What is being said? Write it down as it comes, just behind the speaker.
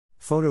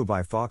Photo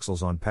by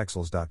Foxels on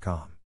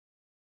Pexels.com.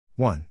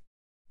 1.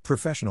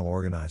 Professional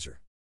organizer.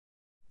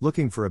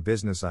 Looking for a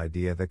business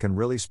idea that can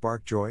really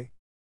spark joy?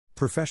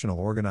 Professional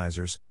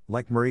organizers,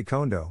 like Marie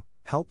Kondo,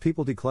 help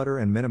people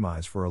declutter and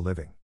minimize for a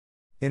living.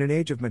 In an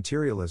age of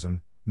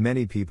materialism,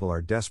 many people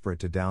are desperate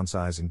to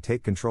downsize and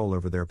take control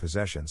over their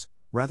possessions,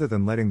 rather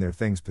than letting their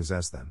things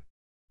possess them.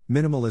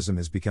 Minimalism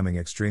is becoming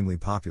extremely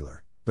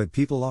popular, but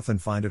people often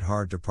find it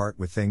hard to part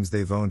with things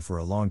they've owned for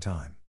a long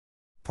time.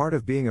 Part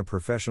of being a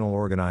professional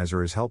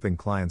organizer is helping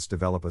clients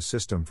develop a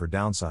system for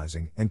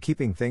downsizing and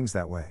keeping things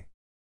that way.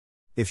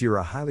 If you're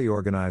a highly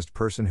organized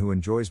person who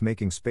enjoys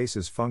making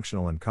spaces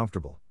functional and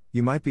comfortable,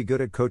 you might be good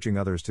at coaching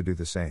others to do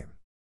the same.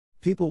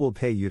 People will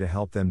pay you to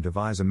help them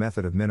devise a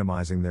method of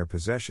minimizing their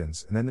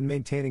possessions and then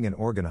maintaining an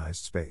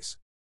organized space.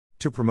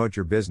 To promote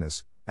your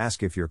business,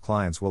 ask if your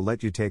clients will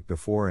let you take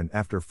before and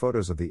after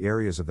photos of the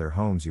areas of their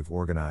homes you've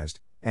organized,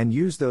 and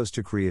use those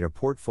to create a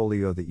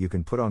portfolio that you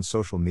can put on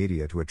social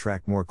media to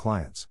attract more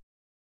clients.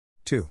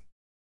 2.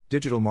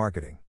 Digital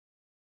marketing.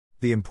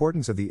 The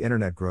importance of the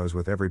internet grows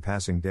with every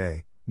passing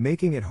day,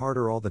 making it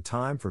harder all the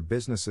time for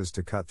businesses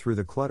to cut through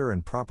the clutter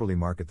and properly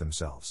market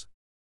themselves.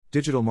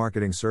 Digital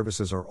marketing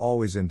services are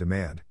always in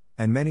demand,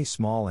 and many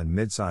small and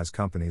mid-sized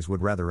companies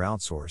would rather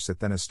outsource it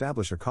than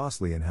establish a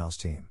costly in-house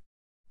team.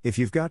 If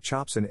you've got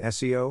chops in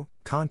SEO,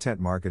 content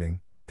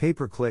marketing,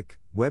 pay-per-click,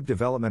 web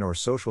development or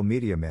social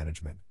media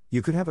management,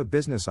 you could have a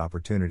business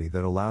opportunity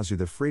that allows you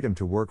the freedom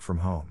to work from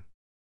home.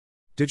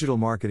 Digital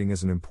marketing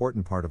is an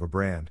important part of a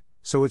brand,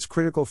 so it's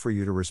critical for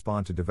you to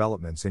respond to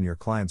developments in your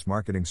clients'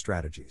 marketing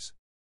strategies.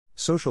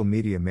 Social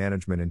media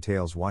management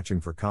entails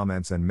watching for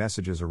comments and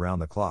messages around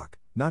the clock,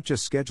 not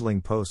just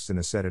scheduling posts in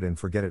a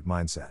set-it-and-forget-it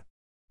mindset.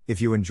 If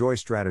you enjoy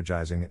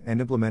strategizing and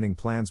implementing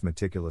plans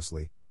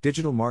meticulously,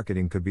 digital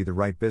marketing could be the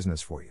right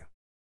business for you.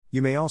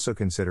 You may also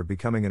consider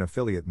becoming an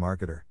affiliate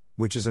marketer,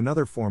 which is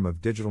another form of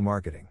digital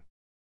marketing.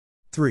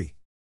 3.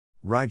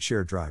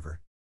 Rideshare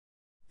driver.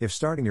 If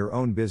starting your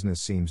own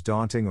business seems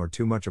daunting or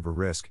too much of a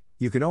risk,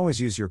 you can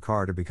always use your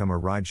car to become a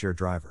rideshare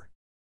driver.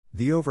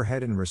 The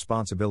overhead and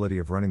responsibility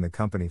of running the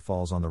company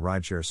falls on the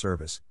rideshare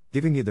service,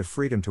 giving you the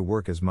freedom to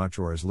work as much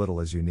or as little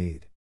as you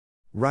need.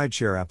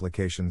 Rideshare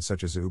applications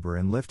such as Uber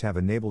and Lyft have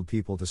enabled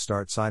people to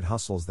start side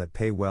hustles that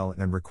pay well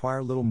and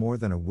require little more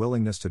than a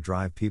willingness to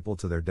drive people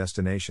to their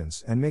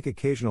destinations and make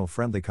occasional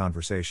friendly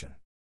conversation.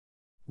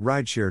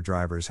 Rideshare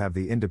drivers have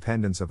the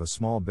independence of a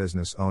small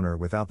business owner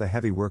without the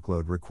heavy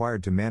workload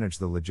required to manage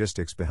the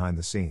logistics behind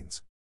the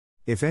scenes.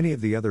 If any of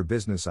the other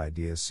business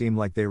ideas seem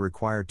like they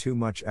require too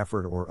much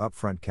effort or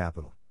upfront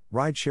capital,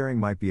 ride-sharing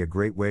might be a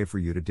great way for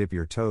you to dip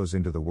your toes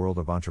into the world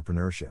of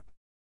entrepreneurship.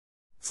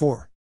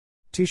 4.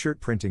 T-shirt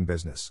printing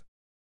business.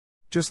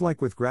 Just like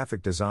with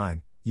graphic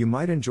design, you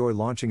might enjoy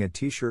launching a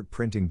t-shirt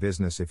printing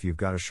business if you've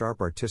got a sharp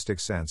artistic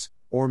sense,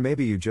 or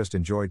maybe you just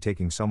enjoy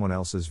taking someone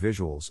else's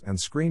visuals and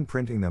screen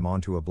printing them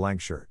onto a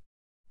blank shirt.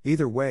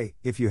 Either way,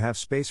 if you have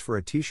space for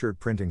a t-shirt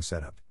printing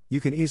setup,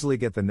 you can easily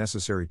get the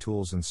necessary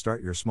tools and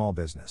start your small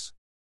business.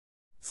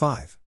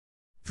 5.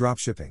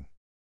 Dropshipping.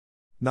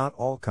 Not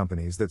all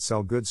companies that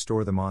sell goods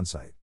store them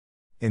on-site.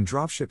 In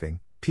dropshipping,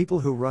 people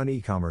who run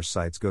e-commerce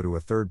sites go to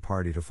a third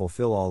party to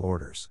fulfill all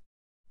orders.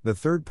 The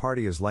third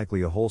party is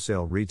likely a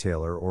wholesale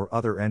retailer or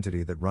other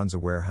entity that runs a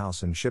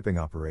warehouse and shipping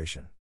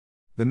operation.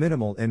 The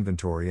minimal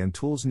inventory and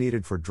tools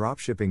needed for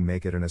dropshipping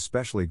make it an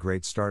especially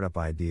great startup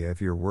idea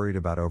if you're worried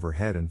about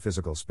overhead and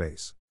physical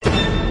space.